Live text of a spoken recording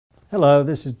Hello,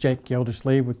 this is Jake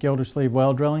Gildersleeve with Gildersleeve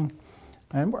Well Drilling,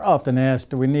 and we're often asked,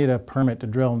 do we need a permit to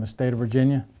drill in the state of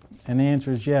Virginia? And the answer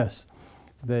is yes.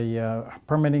 The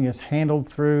permitting is handled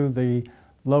through the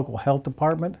local health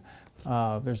department.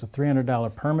 There's a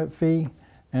 $300 permit fee,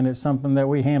 and it's something that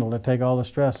we handle to take all the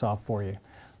stress off for you.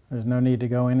 There's no need to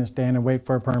go in and stand and wait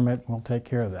for a permit. We'll take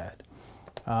care of that.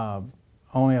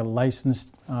 Only a licensed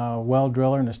well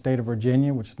driller in the state of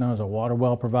Virginia, which is known as a water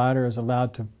well provider, is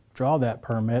allowed to draw that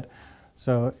permit,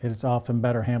 so it's often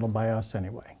better handled by us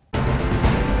anyway.